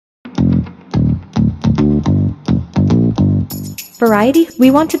Variety,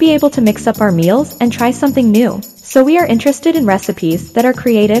 we want to be able to mix up our meals and try something new. So we are interested in recipes that are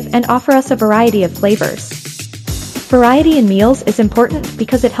creative and offer us a variety of flavors. Variety in meals is important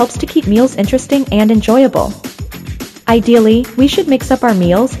because it helps to keep meals interesting and enjoyable. Ideally, we should mix up our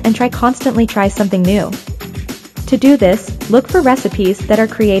meals and constantly try something new. To do this, look for recipes that are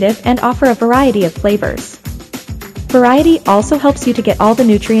creative and offer a variety of flavors. Variety also helps you to get all the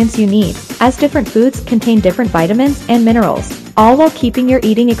nutrients you need, as different foods contain different vitamins and minerals, all while keeping your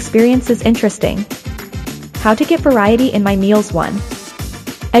eating experiences interesting. How to get variety in my meals. 1.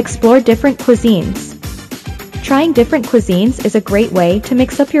 Explore different cuisines. Trying different cuisines is a great way to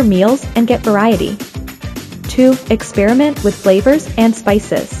mix up your meals and get variety. 2. Experiment with flavors and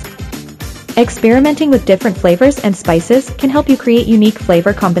spices. Experimenting with different flavors and spices can help you create unique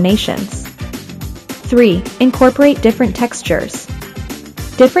flavor combinations. 3. Incorporate different textures.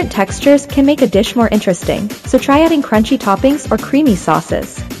 Different textures can make a dish more interesting, so try adding crunchy toppings or creamy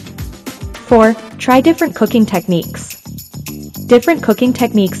sauces. 4. Try different cooking techniques. Different cooking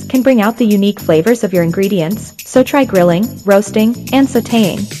techniques can bring out the unique flavors of your ingredients, so try grilling, roasting, and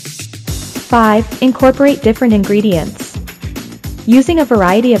sautéing. 5. Incorporate different ingredients. Using a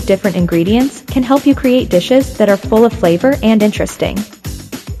variety of different ingredients can help you create dishes that are full of flavor and interesting.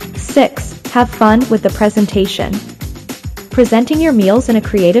 6. Have fun with the presentation. Presenting your meals in a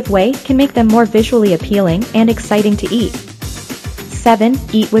creative way can make them more visually appealing and exciting to eat. 7.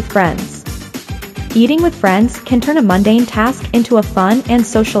 Eat with friends. Eating with friends can turn a mundane task into a fun and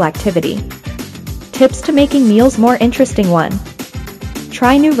social activity. Tips to making meals more interesting. 1.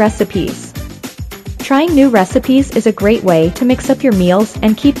 Try new recipes. Trying new recipes is a great way to mix up your meals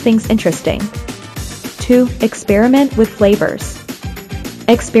and keep things interesting. 2. Experiment with flavors.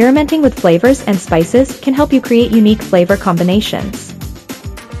 Experimenting with flavors and spices can help you create unique flavor combinations.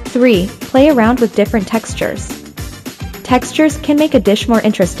 3. Play around with different textures. Textures can make a dish more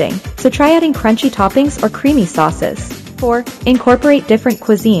interesting, so try adding crunchy toppings or creamy sauces. 4. Incorporate different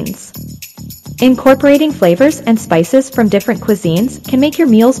cuisines. Incorporating flavors and spices from different cuisines can make your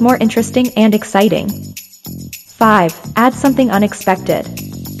meals more interesting and exciting. 5. Add something unexpected.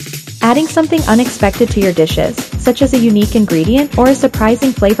 Adding something unexpected to your dishes, such as a unique ingredient or a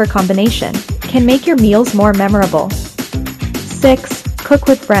surprising flavor combination, can make your meals more memorable. 6. Cook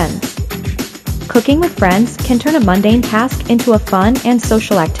with friends. Cooking with friends can turn a mundane task into a fun and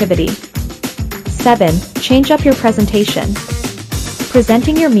social activity. 7. Change up your presentation.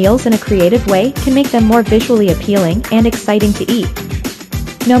 Presenting your meals in a creative way can make them more visually appealing and exciting to eat.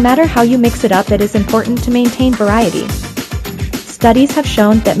 No matter how you mix it up, it is important to maintain variety. Studies have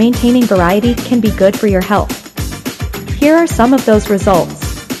shown that maintaining variety can be good for your health. Here are some of those results.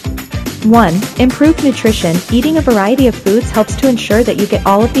 1. Improved nutrition. Eating a variety of foods helps to ensure that you get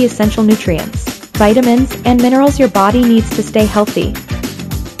all of the essential nutrients, vitamins, and minerals your body needs to stay healthy.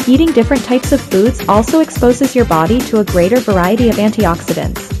 Eating different types of foods also exposes your body to a greater variety of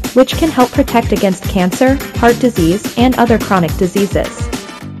antioxidants, which can help protect against cancer, heart disease, and other chronic diseases.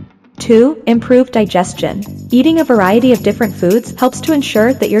 2. Improved digestion. Eating a variety of different foods helps to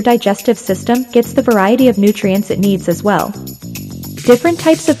ensure that your digestive system gets the variety of nutrients it needs as well. Different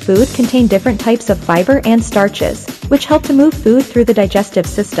types of food contain different types of fiber and starches, which help to move food through the digestive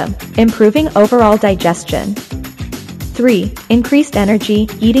system, improving overall digestion. 3. Increased energy.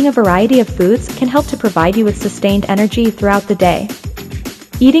 Eating a variety of foods can help to provide you with sustained energy throughout the day.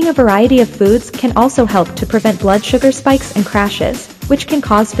 Eating a variety of foods can also help to prevent blood sugar spikes and crashes, which can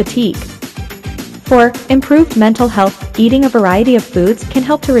cause fatigue. 4. Improved mental health. Eating a variety of foods can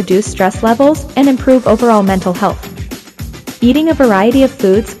help to reduce stress levels and improve overall mental health. Eating a variety of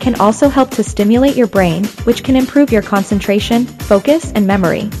foods can also help to stimulate your brain, which can improve your concentration, focus, and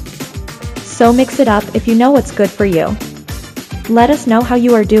memory. So mix it up if you know what's good for you. Let us know how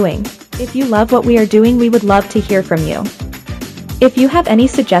you are doing. If you love what we are doing, we would love to hear from you. If you have any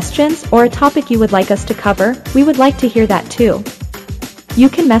suggestions or a topic you would like us to cover, we would like to hear that too. You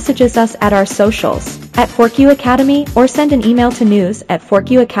can message us at our socials, at ForkU Academy, or send an email to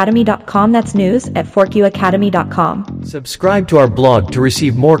news@forkuacademy.com. That's news@forkuacademy.com. Subscribe to our blog to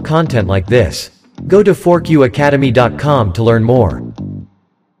receive more content like this. Go to forkuacademy.com to learn more.